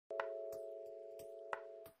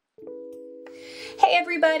Hey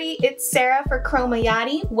everybody, it's Sarah for Chroma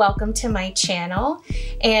Yadi. Welcome to my channel.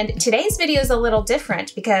 And today's video is a little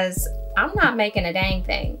different because I'm not making a dang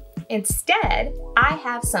thing. Instead, I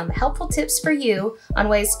have some helpful tips for you on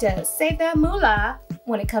ways to save that moolah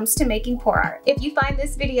when it comes to making pour art. If you find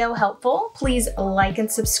this video helpful, please like and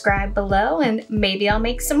subscribe below and maybe I'll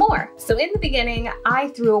make some more. So in the beginning, I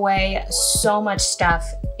threw away so much stuff,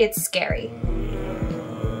 it's scary.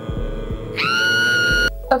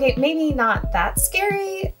 Okay, maybe not that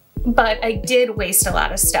scary, but I did waste a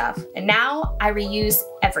lot of stuff. And now I reuse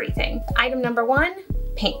everything. Item number one,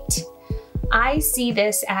 paint. I see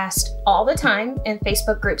this asked all the time in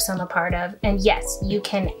Facebook groups I'm a part of, and yes, you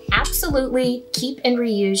can absolutely keep and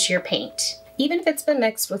reuse your paint. Even if it's been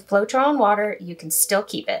mixed with Floetrol and water, you can still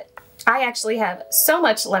keep it. I actually have so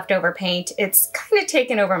much leftover paint, it's kind of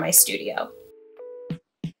taken over my studio.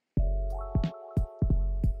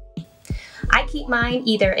 I keep mine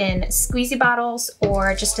either in squeezy bottles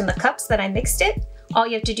or just in the cups that I mixed it. All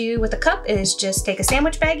you have to do with a cup is just take a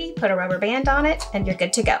sandwich baggie, put a rubber band on it, and you're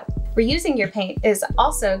good to go. Reusing your paint is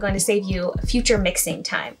also going to save you future mixing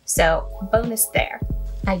time, so bonus there.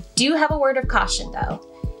 I do have a word of caution though.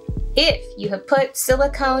 If you have put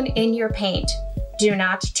silicone in your paint, do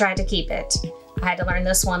not try to keep it. I had to learn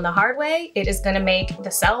this one the hard way. It is gonna make the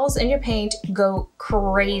cells in your paint go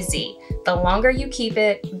crazy. The longer you keep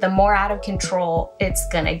it, the more out of control it's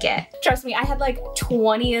gonna get. Trust me, I had like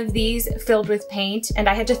 20 of these filled with paint and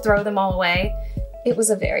I had to throw them all away. It was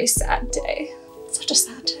a very sad day. Such a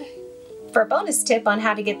sad day. For a bonus tip on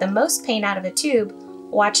how to get the most paint out of a tube,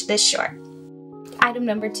 watch this short. Item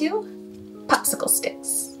number two, popsicle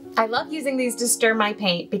sticks. I love using these to stir my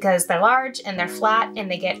paint because they're large and they're flat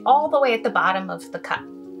and they get all the way at the bottom of the cup.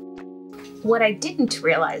 What I didn't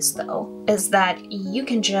realize though is that you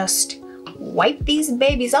can just wipe these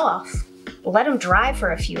babies off, let them dry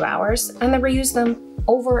for a few hours, and then reuse them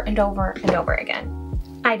over and over and over again.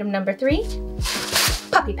 Item number three,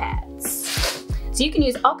 puppy pads. So you can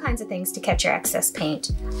use all kinds of things to catch your excess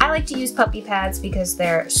paint. I like to use puppy pads because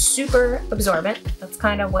they're super absorbent. That's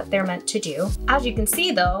kind of what they're meant to do. As you can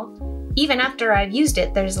see though, even after I've used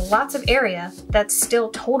it, there's lots of area that's still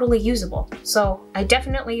totally usable. So I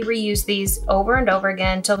definitely reuse these over and over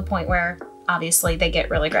again till the point where obviously they get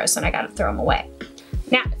really gross and I gotta throw them away.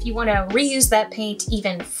 Now, if you wanna reuse that paint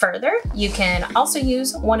even further, you can also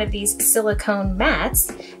use one of these silicone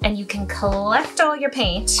mats and you can collect all your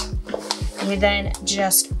paint. You then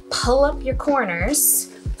just pull up your corners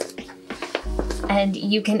and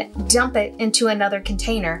you can dump it into another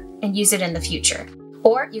container and use it in the future.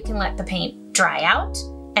 Or you can let the paint dry out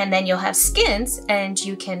and then you'll have skins and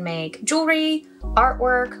you can make jewelry,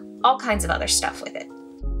 artwork, all kinds of other stuff with it.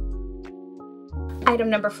 Item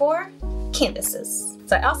number four, canvases.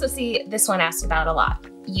 So I also see this one asked about a lot.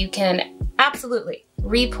 You can absolutely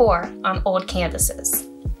re-pour on old canvases.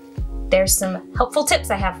 There's some helpful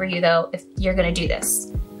tips I have for you though if you're gonna do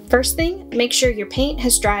this. First thing, make sure your paint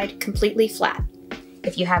has dried completely flat.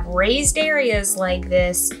 If you have raised areas like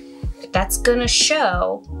this, that's gonna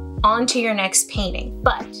show onto your next painting.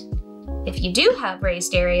 But if you do have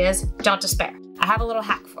raised areas, don't despair. I have a little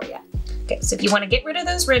hack for you. Okay, so if you wanna get rid of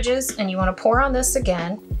those ridges and you wanna pour on this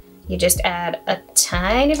again, you just add a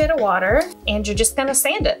tiny bit of water and you're just gonna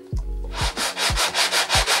sand it.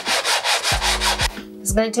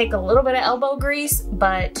 It's gonna take a little bit of elbow grease,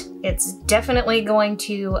 but it's definitely going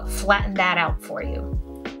to flatten that out for you.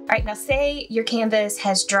 All right, now say your canvas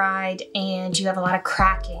has dried and you have a lot of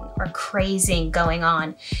cracking or crazing going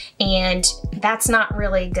on, and that's not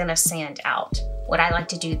really gonna sand out. What I like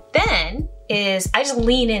to do then is I just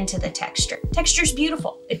lean into the texture. Texture's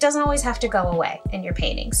beautiful. It doesn't always have to go away in your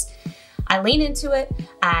paintings. I lean into it,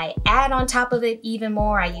 I add on top of it even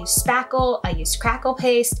more, I use spackle, I use crackle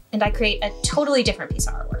paste, and I create a totally different piece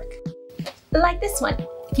of artwork. Like this one.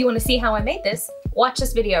 If you want to see how I made this, watch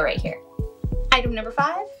this video right here. Item number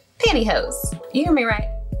five, pantyhose. You hear me right?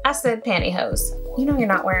 I said pantyhose. You know you're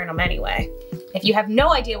not wearing them anyway. If you have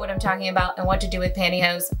no idea what I'm talking about and what to do with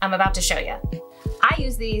pantyhose, I'm about to show you. I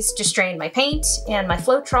use these to strain my paint and my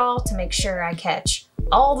Floetrol to make sure I catch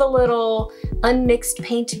all the little unmixed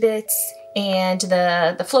paint bits and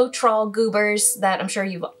the Floetrol goobers that I'm sure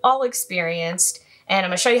you've all experienced. And I'm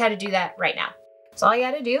gonna show you how to do that right now. So all you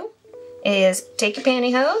gotta do is take your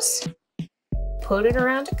pantyhose, put it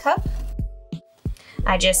around a cup.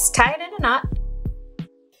 I just tie it in a knot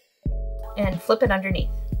and flip it underneath.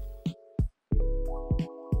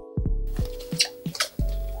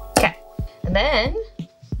 Okay, and then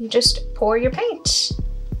you just pour your paint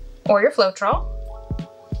or your Floetrol.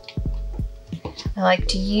 I like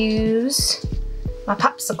to use my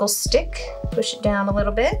popsicle stick, push it down a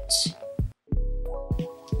little bit,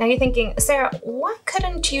 Now you're thinking, Sarah, why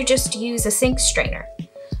couldn't you just use a sink strainer?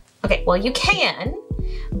 Okay, well you can,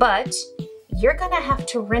 but you're gonna have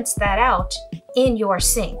to rinse that out in your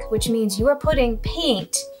sink, which means you are putting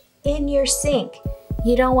paint in your sink.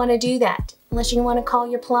 You don't wanna do that unless you wanna call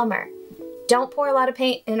your plumber. Don't pour a lot of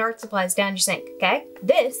paint and art supplies down your sink, okay?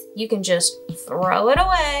 This, you can just throw it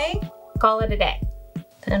away, call it a day.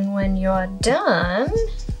 And when you're done,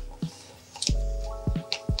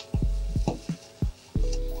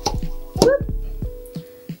 whoop,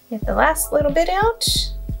 get the last little bit out,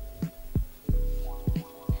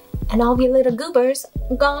 and all your little goobers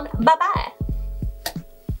gone bye-bye.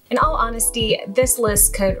 In all honesty, this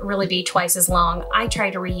list could really be twice as long. I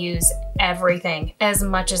try to reuse everything as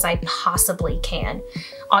much as I possibly can.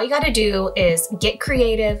 All you gotta do is get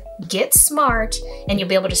creative, get smart, and you'll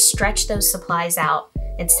be able to stretch those supplies out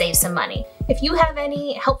and save some money. If you have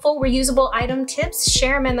any helpful reusable item tips,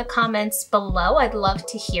 share them in the comments below. I'd love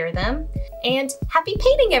to hear them. And happy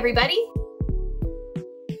painting, everybody!